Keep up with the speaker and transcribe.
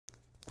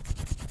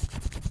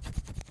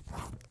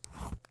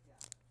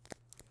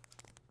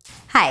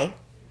Hi,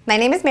 my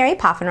name is Mary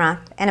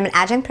Poffenroth, and I'm an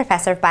adjunct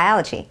professor of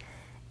biology.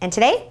 And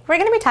today, we're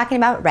going to be talking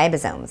about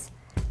ribosomes.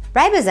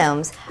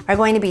 Ribosomes are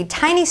going to be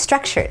tiny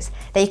structures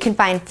that you can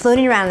find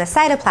floating around in the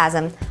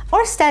cytoplasm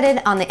or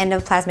studded on the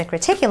endoplasmic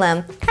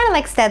reticulum, kind of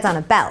like studs on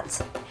a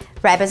belt.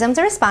 Ribosomes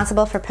are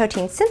responsible for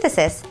protein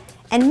synthesis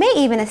and may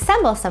even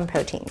assemble some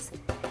proteins.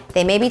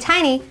 They may be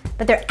tiny,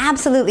 but they're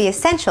absolutely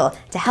essential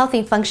to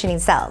healthy functioning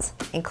cells,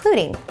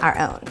 including our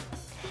own.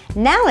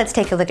 Now let's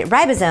take a look at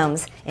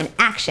ribosomes in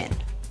action.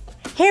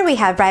 Here we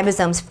have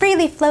ribosomes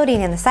freely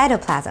floating in the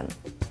cytoplasm.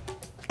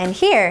 And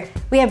here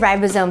we have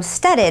ribosomes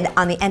studded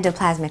on the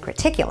endoplasmic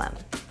reticulum.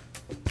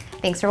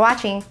 Thanks for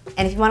watching,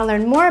 and if you want to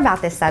learn more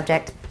about this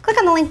subject, click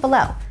on the link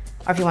below.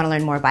 Or if you want to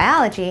learn more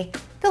biology,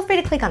 feel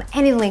free to click on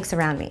any of the links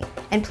around me.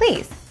 And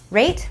please,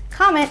 rate,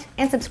 comment,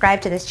 and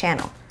subscribe to this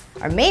channel.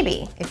 Or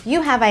maybe, if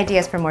you have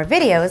ideas for more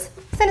videos,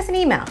 send us an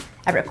email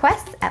at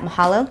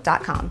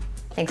requests@mahalo.com.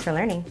 Thanks for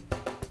learning.